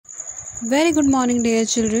Very good morning, dear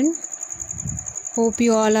children. Hope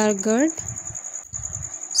you all are good.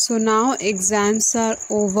 So now exams are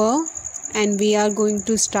over and we are going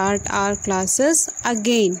to start our classes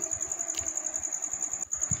again.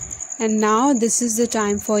 And now this is the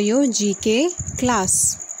time for your GK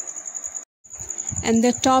class. And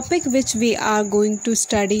the topic which we are going to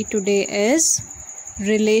study today is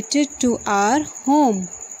related to our home.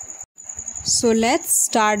 So let's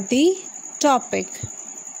start the topic.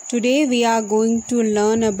 Today we are going to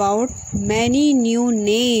learn about many new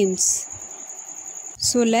names.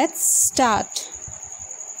 So let's start.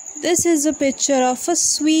 This is a picture of a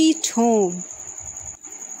sweet home.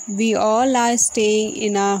 We all are staying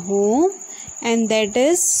in our home and that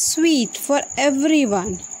is sweet for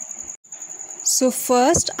everyone. So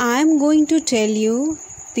first I am going to tell you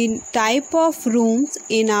the type of rooms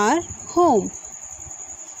in our home.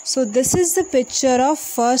 So this is the picture of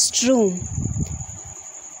first room.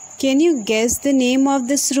 Can you guess the name of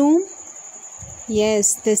this room?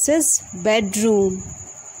 Yes, this is bedroom.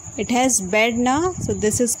 It has bed now, so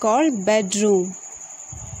this is called bedroom,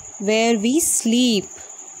 where we sleep.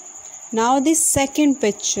 Now the second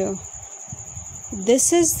picture.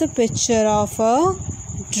 This is the picture of a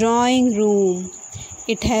drawing room.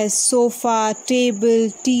 It has sofa,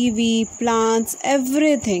 table, TV, plants,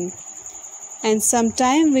 everything. And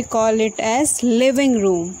sometimes we call it as living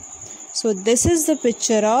room. So this is the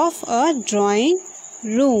picture of a drawing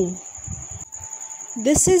room.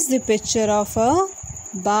 This is the picture of a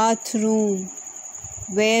bathroom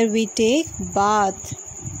where we take bath.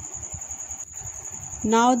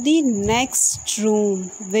 Now the next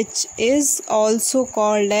room, which is also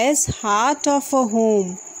called as heart of a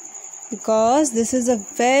home, because this is a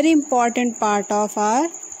very important part of our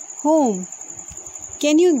home.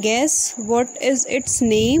 Can you guess what is its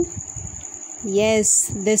name?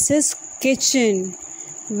 Yes, this is kitchen,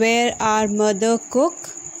 where our mother cook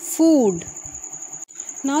food.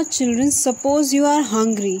 Now children, suppose you are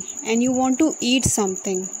hungry and you want to eat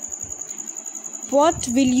something. What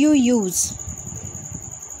will you use?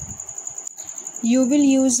 You will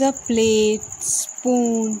use a plate,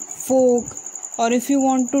 spoon, fork, or if you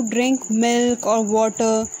want to drink milk or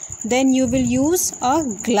water, then you will use a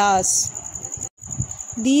glass.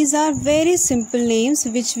 These are very simple names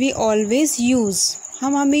which we always use.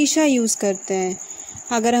 हम हमेशा use करते हैं.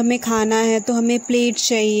 अगर हमें खाना है तो हमें प्लेट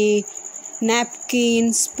चाहिए,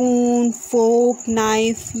 नैपकिन, स्पून, फोक,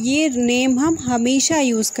 नाइफ, ये नेम हम हमेशा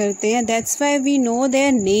यूज़ करते हैं. That's why we know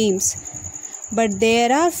their names. But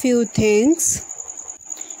there are few things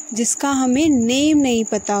जिसका हमें नेम नहीं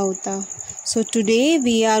पता होता. So today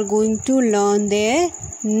we are going to learn their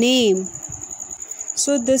name.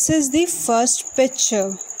 So this is the first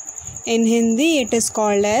picture. In Hindi it is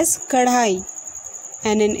called as kadhai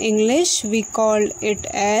and in English we call it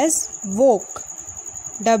as wok.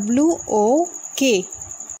 W-O-K.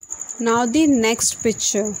 Now the next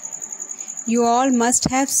picture. You all must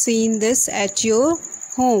have seen this at your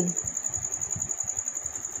home.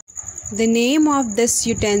 The name of this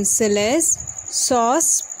utensil is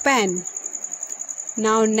saucepan.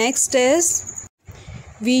 Now next is,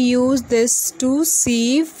 we use this to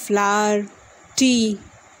sieve flour, tea.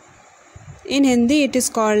 In Hindi it is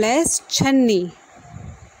called as channi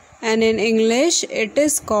and in English it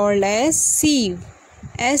is called as sieve.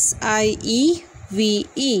 S-I-E-V-E.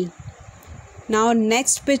 Now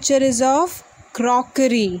next picture is of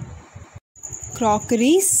crockery.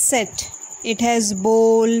 Crockery set. It has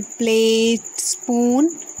bowl, plate, spoon,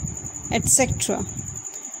 etc.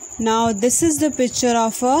 Now this is the picture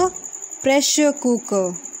of a pressure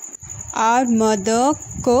cooker. Our mother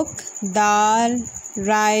cook dal,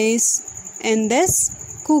 rice in this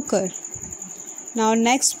cooker. Now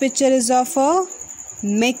next picture is of a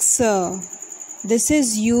mixer. This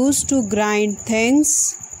is used to grind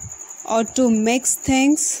things or to mix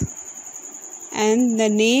things, and the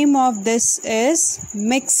name of this is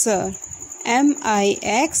mixer.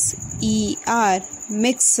 M-I-X-E-R,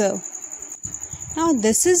 mixer. Now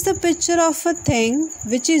this is the picture of a thing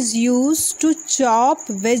which is used to chop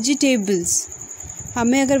vegetables.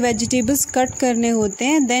 हमें अगर vegetables cut करने होते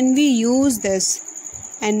हैं, then we use this.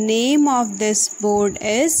 And name of this board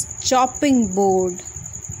is chopping board.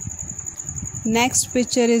 Next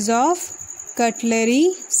picture is of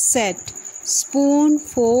cutlery set. Spoon,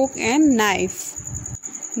 fork and knife.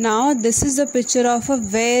 Now this is a picture of a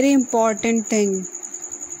very important thing.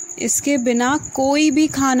 इसके बिना कोई भी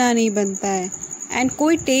खाना नहीं बनता है and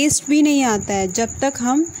कोई test भी नहीं आता है जब तक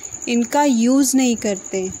हम इनका यूज़ नहीं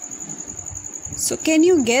करते. So can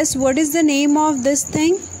you guess what is the name of this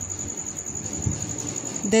thing?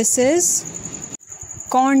 This is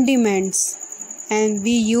condiments. and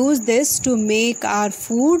we use this to make our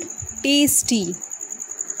food tasty.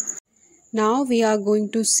 Now we are going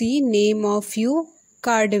to see name of few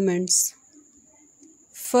cardamoms.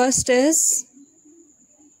 First is,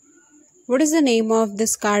 what is the name of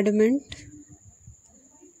this cardamom?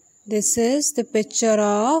 This is the picture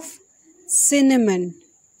of cinnamon.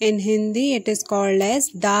 In Hindi it is called as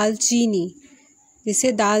दालचीनी.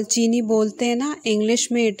 जिसे दालचीनी बोलते हैं ना,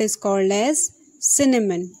 English में it is called as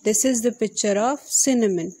cinnamon. This is the picture of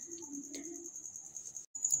cinnamon.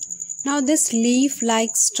 Now this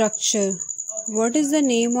leaf-like structure, what is the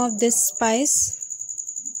name of this spice?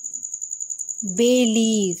 Bay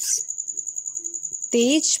leaves.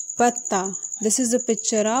 Tej patta. This is the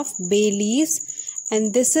picture of bay leaves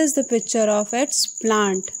and this is the picture of its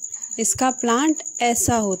plant. इसका plant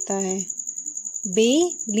ऐसा होता है,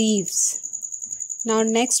 bay leaves. Now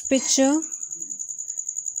next picture.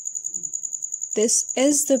 This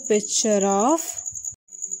is the picture of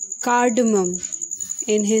cardamom.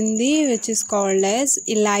 In Hindi which is called as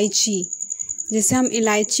इलायची. जिसे हम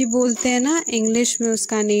इलायची बोलते हैं ना, इंग्लिश में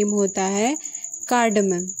उसका नेम होता है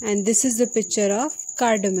cardamom. And this is the picture of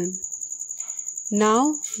cardamom.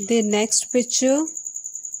 Now the next picture.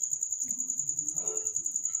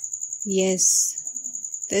 Yes,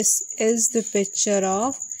 this is the picture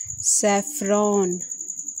of saffron,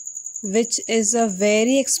 which is a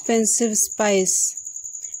very expensive spice.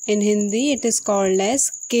 In Hindi it is called as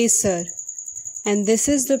kesar. And this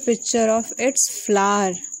is the picture of its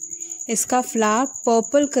flower. इसका flower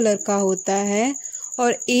purple color का होता है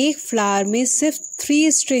और एक flower में सिर्फ 3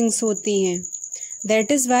 strings होती हैं. That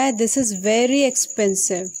is why this is very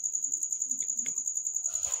expensive.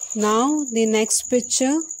 Now the next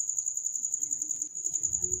picture.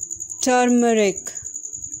 Turmeric,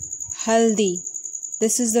 haldi.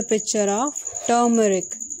 This is the picture of turmeric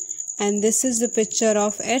and this is the picture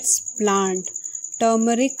of its plant.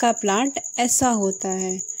 Turmeric का plant ऐसा होता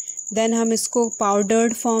है. Then हम इसको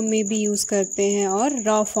powdered form में भी use करते हैं और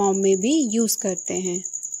raw form में भी use करते हैं.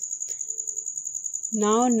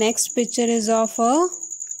 Now next picture is of a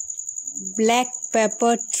black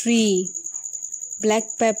pepper tree. Black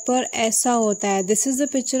pepper ऐसा होता है. This is the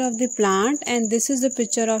picture of the plant and this is the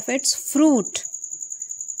picture of its fruit.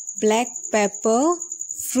 Black pepper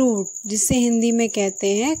fruit, जिसे हिंदी में कहते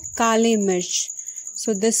हैं काली मिर्च.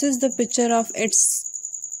 So this is the picture of its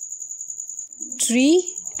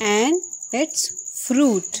tree and its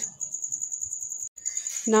fruit.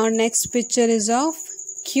 Now next picture is of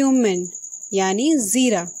cumin, यानी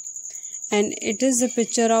जीरा, and it is the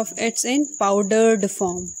picture of its in powdered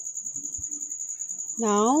form.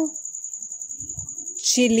 Now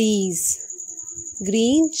chilies,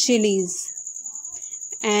 green chilies,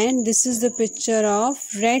 and this is the picture of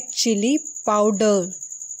red chili powder.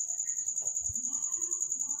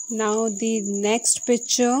 Now the next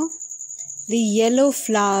picture, the yellow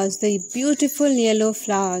flowers, the beautiful yellow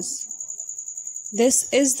flowers.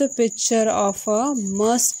 This is the picture of a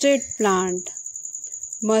mustard plant.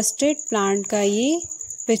 Mustard plant का ये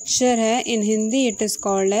picture है. In Hindi it is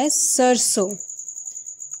called as सरसों.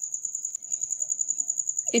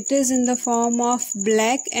 It is in the form of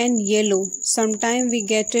black and yellow. Sometimes we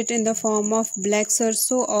get it in the form of black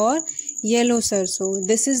sarso or yellow sarso.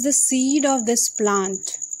 This is the seed of this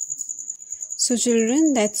plant. So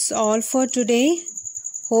children, that's all for today.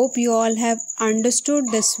 Hope you all have understood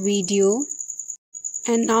this video.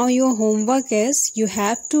 And now your homework is you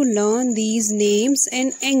have to learn these names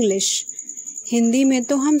in English. Hindi में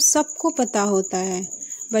तो हम सबको पता होता है,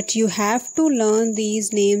 but you have to learn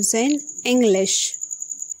these names in English.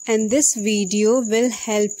 And this video will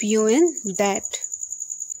help you in that.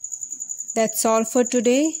 That's all for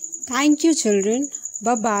today. Thank you children.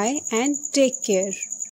 Bye-bye and take care.